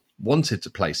creators wanted to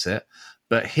place it.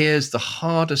 But here's the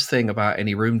hardest thing about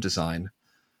any room design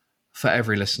for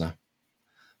every listener.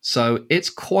 So it's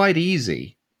quite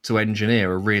easy to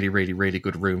engineer a really, really, really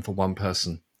good room for one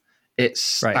person. It's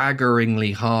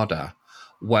staggeringly harder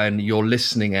when your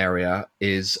listening area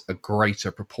is a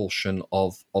greater proportion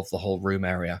of the whole room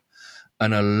area.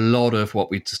 And a lot of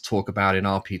what we just talk about in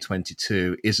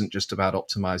RP22 isn't just about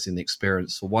optimizing the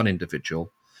experience for one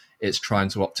individual. It's trying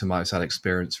to optimize that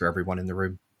experience for everyone in the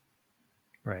room.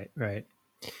 Right.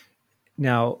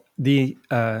 Now, the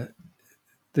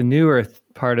newer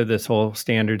part of this whole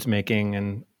standards making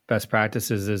and best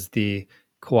practices is the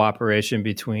cooperation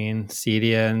between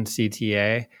CEDIA and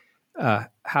CTA.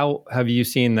 How have you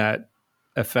seen that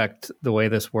affect the way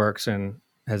this works? And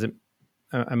has it,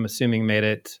 I'm assuming, made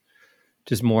it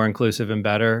just more inclusive and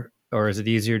better? Or is it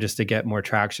easier just to get more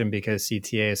traction because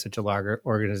CTA is such a large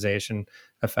organization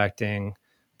affecting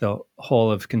the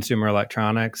whole of consumer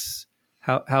electronics?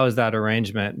 How has that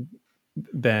arrangement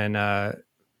been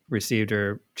received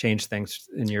or changed things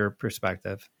in your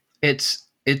perspective? It's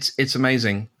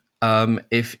amazing.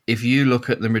 If you look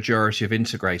at the majority of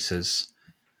integrators,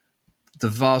 the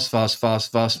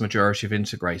vast majority of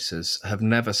integrators have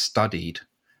never studied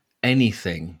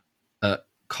anything at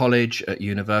college, at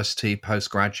university,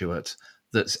 postgraduate,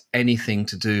 that's anything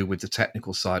to do with the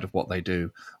technical side of what they do.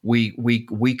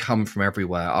 We come from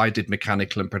everywhere. I did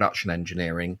mechanical and production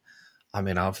engineering. I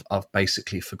mean, I've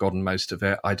basically forgotten most of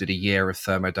it. I did a year of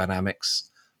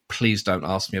thermodynamics. Please don't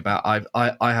ask me about.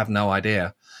 I have no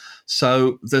idea.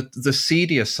 So the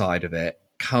CEDIA side of it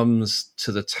comes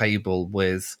to the table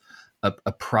with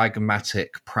a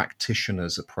pragmatic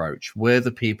practitioner's approach. We're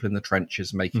the people in the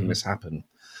trenches making this happen.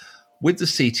 With the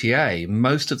CTA,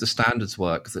 most of the standards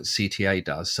work that CTA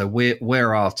does, so we're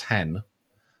R10,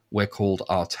 we're called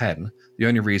R10. The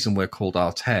only reason we're called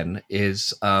R10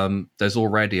 is there's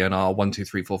already an R1, 2,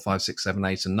 3, 4, 5, 6, 7,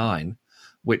 8, and 9,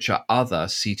 which are other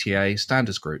CTA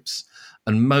standards groups.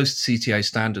 And most CTA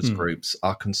standards groups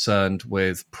are concerned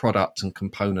with product and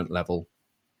component level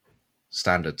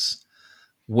standards.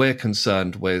 We're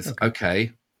concerned with,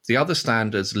 okay, the other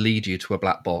standards lead you to a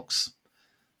black box.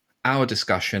 Our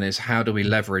discussion is how do we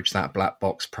leverage that black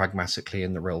box pragmatically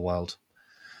in the real world?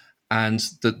 And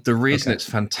the reason it's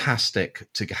fantastic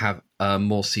to have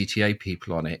more CTA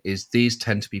people on it is these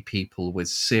tend to be people with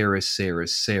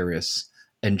serious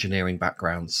engineering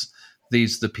backgrounds.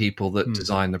 These are the people that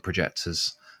design the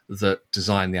projectors, that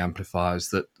design the amplifiers,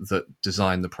 that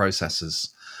design the processors.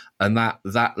 And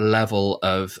that level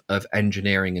of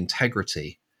engineering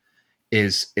integrity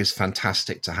is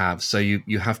fantastic to have. So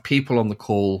you have people on the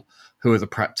call who are the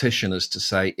practitioners to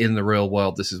say, in the real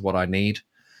world, this is what I need.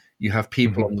 You have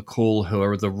people on the call who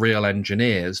are the real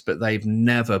engineers, but they've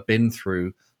never been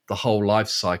through the whole life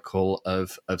cycle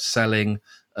of selling,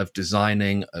 of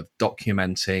designing, of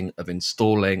documenting, of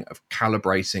installing, of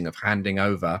calibrating, of handing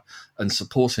over and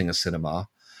supporting a cinema.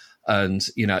 And,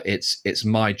 it's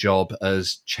my job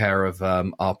as chair of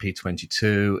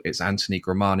RP22. It's Anthony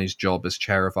Gramani's job as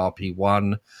chair of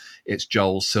RP1. It's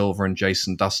Joel Silver and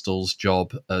Jason Dustall's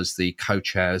job as the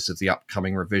co-chairs of the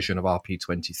upcoming revision of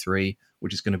RP23,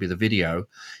 which is going to be the video.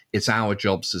 It's our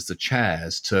jobs as the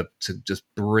chairs to just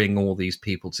bring all these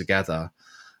people together,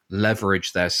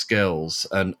 leverage their skills,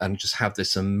 and just have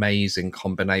this amazing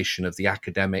combination of the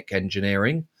academic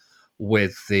engineering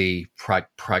with the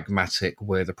pragmatic,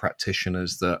 we're the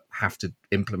practitioners that have to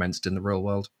implement it in the real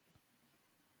world.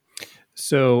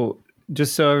 So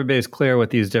just so everybody's clear what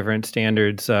these different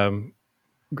standards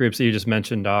groups that you just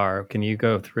mentioned are, can you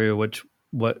go through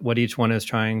what each one is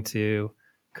trying to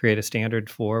create a standard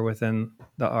for within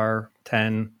the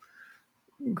R10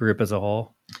 group as a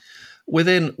whole?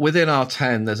 Within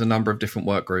R10, there's a number of different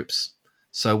work groups.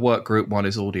 So work group 1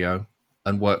 is audio,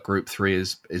 and work group 3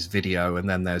 is video, and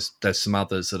then there's some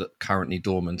others that are currently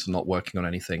dormant and not working on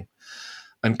anything.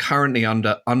 And currently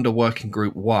under working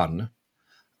group 1,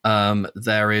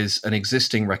 there is an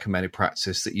existing recommended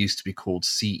practice that used to be called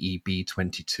CEB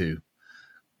 22.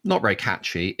 Not very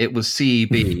catchy. It was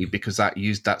CEB because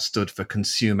that stood for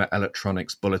Consumer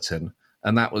Electronics Bulletin,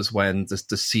 and that was when the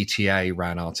CTA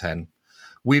ran R10.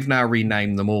 We've now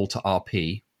renamed them all to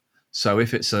RP. So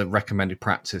if it's a recommended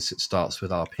practice, it starts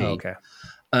with RP. Oh, okay.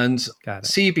 And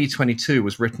CEB 22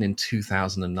 was written in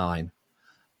 2009.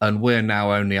 And we're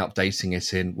now only updating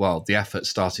it the effort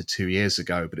started 2 years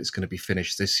ago, but it's going to be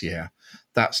finished this year.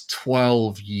 That's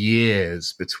 12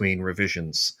 years between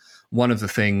revisions. One of the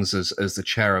things as the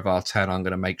chair of R10, I'm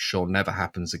going to make sure never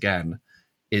happens again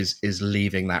is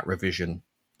leaving that revision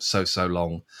so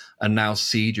long. And now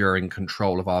CEDIA are in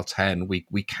control of R10,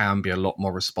 we can be a lot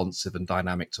more responsive and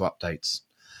dynamic to updates.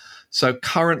 So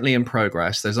currently in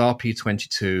progress, there's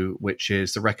RP22, which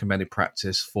is the recommended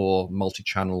practice for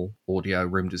multi-channel audio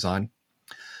room design.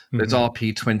 There's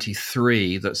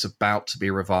RP23 that's about to be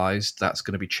revised. That's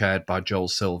going to be chaired by Joel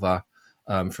Silver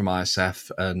from ISF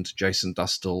and Jason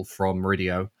Dustall from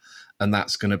Meridio. And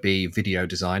that's going to be video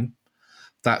design.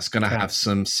 That's going to have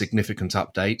some significant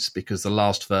updates because the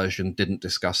last version didn't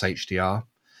discuss HDR.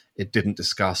 It didn't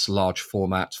discuss large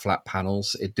format flat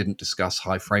panels. It didn't discuss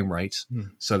high frame rate.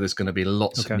 So there's going to be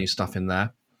lots of new stuff in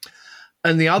there.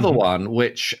 And the other one,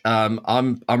 which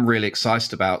I'm really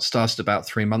excited about, started about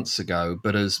 3 months ago,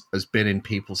 but has been in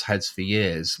people's heads for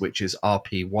years, which is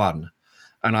RP1.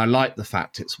 And I like the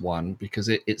fact it's 1 because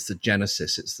it's the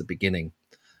genesis, it's the beginning.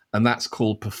 And that's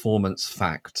called performance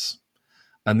facts.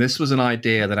 And this was an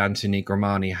idea that Anthony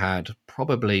Gramani had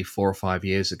probably 4 or 5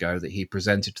 years ago that he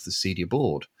presented to the CEDIA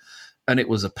board. And it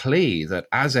was a plea that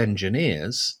as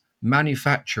engineers,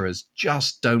 manufacturers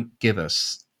just don't give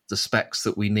us the specs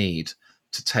that we need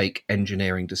to take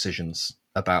engineering decisions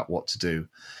about what to do.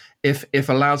 If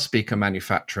a loudspeaker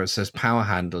manufacturer says power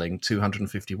handling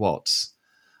 250 watts,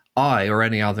 I or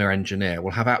any other engineer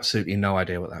will have absolutely no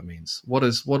idea what that means. What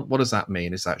does that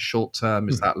mean? Is that short term?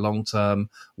 Is that long term?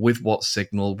 With what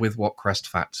signal? With what crest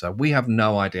factor? We have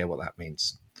no idea what that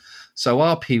means. So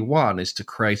RP1 is to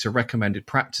create a recommended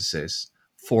practices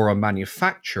for a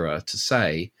manufacturer to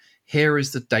say, here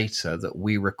is the data that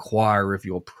we require of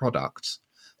your product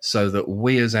so that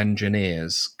we as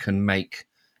engineers can make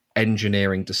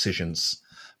engineering decisions.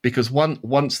 Because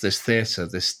once this theatre,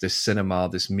 this cinema,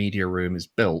 this media room is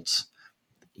built,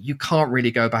 you can't really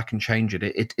go back and change it.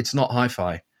 It's not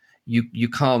hi-fi. You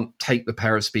can't take the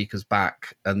pair of speakers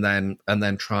back and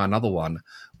then try another one.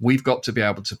 We've got to be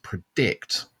able to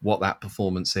predict what that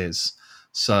performance is.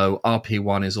 So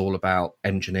RP1 is all about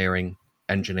engineering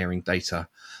data.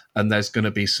 And there's going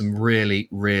to be some really,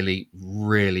 really,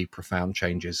 really profound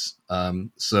changes.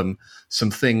 Some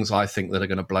things I think that are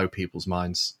going to blow people's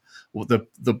minds. Well,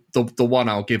 the one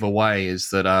I'll give away is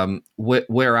that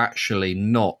we're actually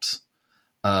not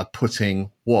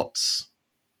putting watts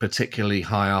particularly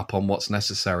high up on what's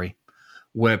necessary.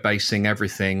 We're basing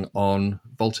everything on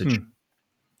voltage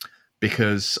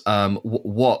because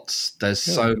watts, there's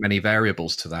so many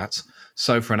variables to that.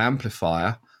 So for an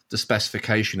amplifier, the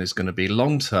specification is going to be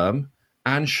long-term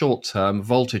and short-term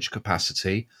voltage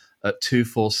capacity at 2,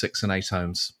 4, 6, and 8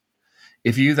 ohms.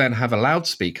 If you then have a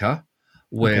loudspeaker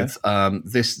with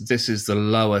this is the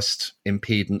lowest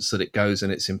impedance that it goes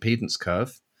in its impedance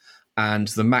curve, and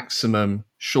the maximum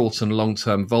short and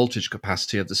long-term voltage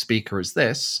capacity of the speaker is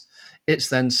this, it's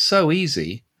then so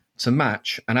easy to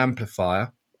match an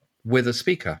amplifier with a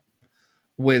speaker.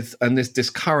 this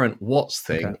current Watts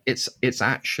thing, it's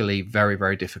actually very,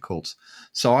 very difficult.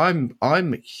 So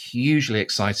I'm hugely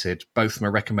excited, both from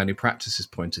a recommended practices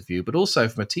point of view, but also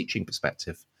from a teaching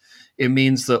perspective. It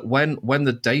means that when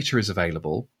the data is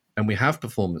available and we have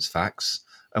performance facts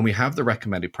and we have the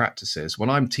recommended practices, when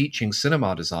I'm teaching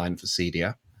cinema design for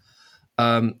CEDIA,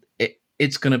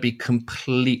 it's going to be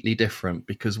completely different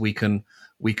because we can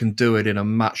do it in a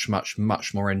much, much,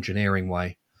 much more engineering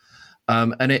way.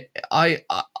 And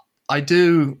I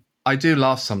do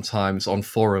laugh sometimes on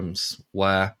forums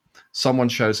where someone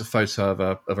shows a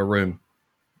photo of a room,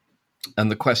 and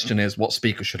the question is, what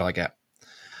speaker should I get?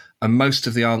 And most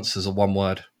of the answers are one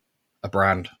word: a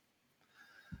brand.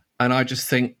 And I just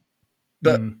think,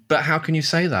 but how can you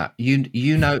say that?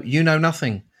 You know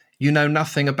nothing. You know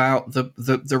nothing about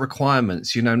the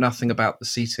requirements. You know nothing about the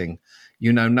seating.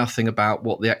 You know nothing about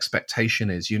what the expectation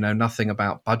is. You know nothing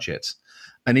about budget.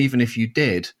 And even if you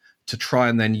did, to try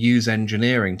and then use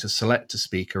engineering to select a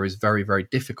speaker is very, very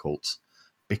difficult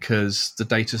because the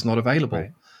data is not available.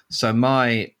 Right. So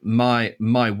my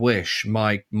wish,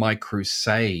 my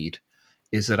crusade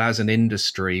is that as an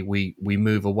industry, we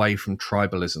move away from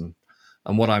tribalism.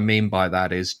 And what I mean by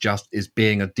that is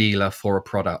being a dealer for a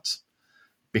product.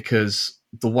 Because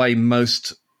the way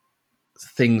most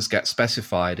things get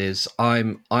specified is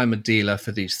I'm a dealer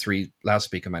for these 3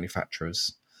 loudspeaker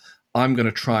manufacturers. I'm going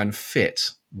to try and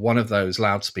fit one of those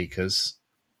loudspeakers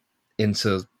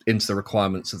into the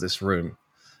requirements of this room.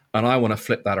 And I want to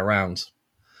flip that around.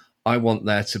 I want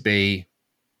there to be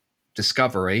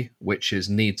discovery, which is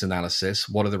needs analysis.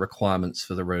 What are the requirements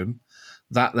for the room?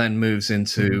 That then moves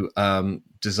into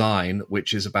design,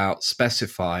 which is about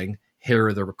specifying, here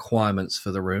are the requirements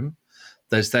for the room.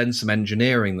 There's then some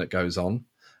engineering that goes on.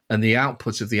 And the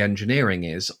output of the engineering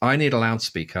is, I need a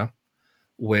loudspeaker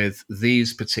with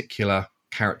these particular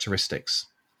characteristics.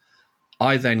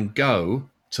 I then go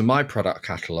to my product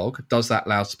catalog. Does that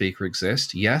loudspeaker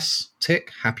exist? Yes.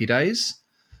 Tick. Happy days.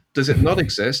 Does it not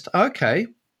exist? Okay.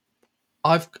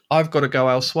 I've got to go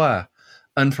elsewhere.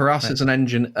 And for us as an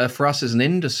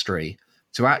industry,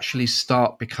 to actually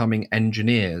start becoming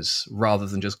engineers rather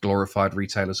than just glorified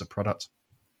retailers of product.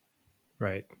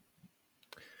 Right.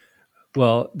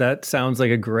 Well, that sounds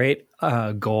like a great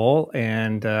goal,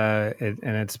 and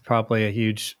it's probably a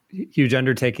huge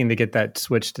undertaking to get that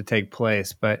switch to take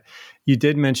place. But you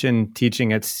did mention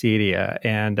teaching at CEDIA,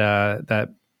 and that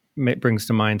brings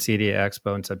to mind CEDIA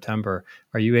Expo in September.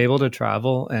 Are you able to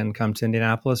travel and come to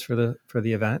Indianapolis for the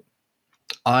event?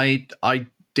 I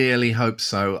dearly hope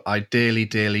so. I dearly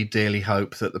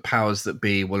hope that the powers that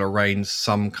be will arrange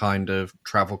some kind of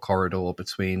travel corridor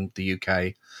between the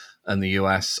UK and the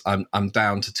US. I'm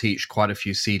down to teach quite a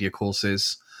few CEDIA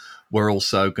courses. We're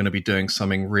also going to be doing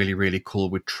something really, really cool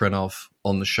with Trinov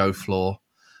on the show floor,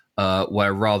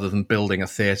 where rather than building a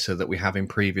theatre that we have in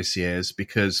previous years,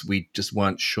 because we just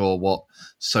weren't sure what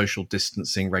social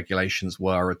distancing regulations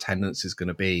were, attendance is going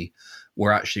to be,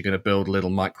 we're actually going to build a little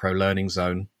micro learning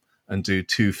zone and do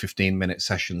 2 15-minute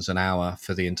sessions an hour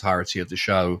for the entirety of the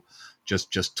show,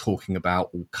 just talking about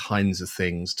all kinds of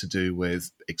things to do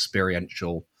with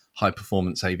experiential high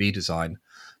performance AV design.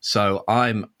 So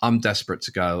I'm desperate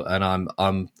to go, and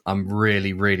I'm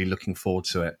really, really looking forward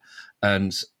to it.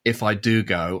 And if I do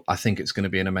go, I think it's going to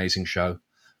be an amazing show,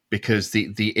 because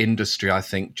the industry, I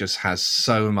think, just has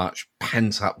so much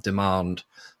pent up demand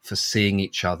for seeing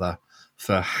each other,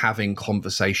 for having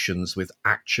conversations with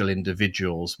actual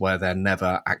individuals where they're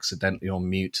never accidentally on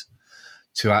mute,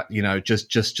 to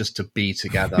just to be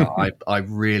together. I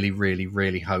really, really,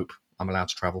 really hope I'm allowed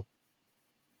to travel.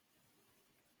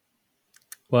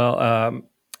 Well,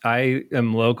 I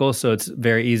am local, so it's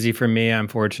very easy for me. I'm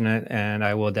fortunate, and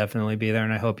I will definitely be there,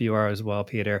 and I hope you are as well,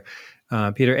 Peter.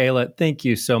 Peter Aylett, thank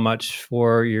you so much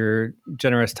for your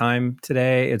generous time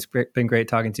today. It's been great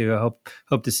talking to you. I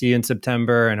hope to see you in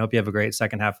September, and hope you have a great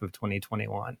second half of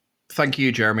 2021. Thank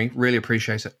you, Jeremy. Really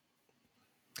appreciate it.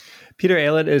 Peter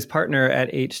Aylett is partner at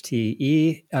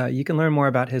HTE. You can learn more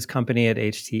about his company at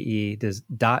hte.design,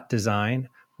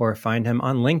 or find him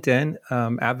on LinkedIn,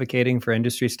 advocating for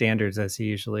industry standards as he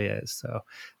usually is. So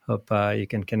hope you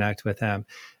can connect with him.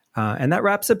 And that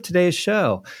wraps up today's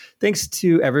show. Thanks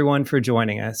to everyone for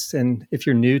joining us. And if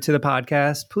you're new to the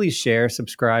podcast, please share,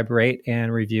 subscribe, rate,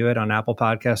 and review it on Apple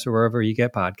Podcasts or wherever you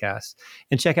get podcasts.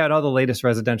 And check out all the latest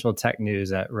residential tech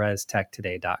news at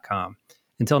restechtoday.com.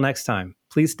 Until next time,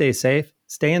 please stay safe,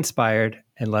 stay inspired,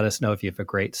 and let us know if you have a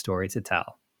great story to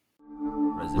tell.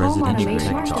 Residential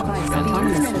Tech Talk,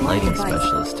 lighting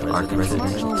specialist,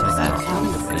 residential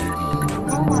tech.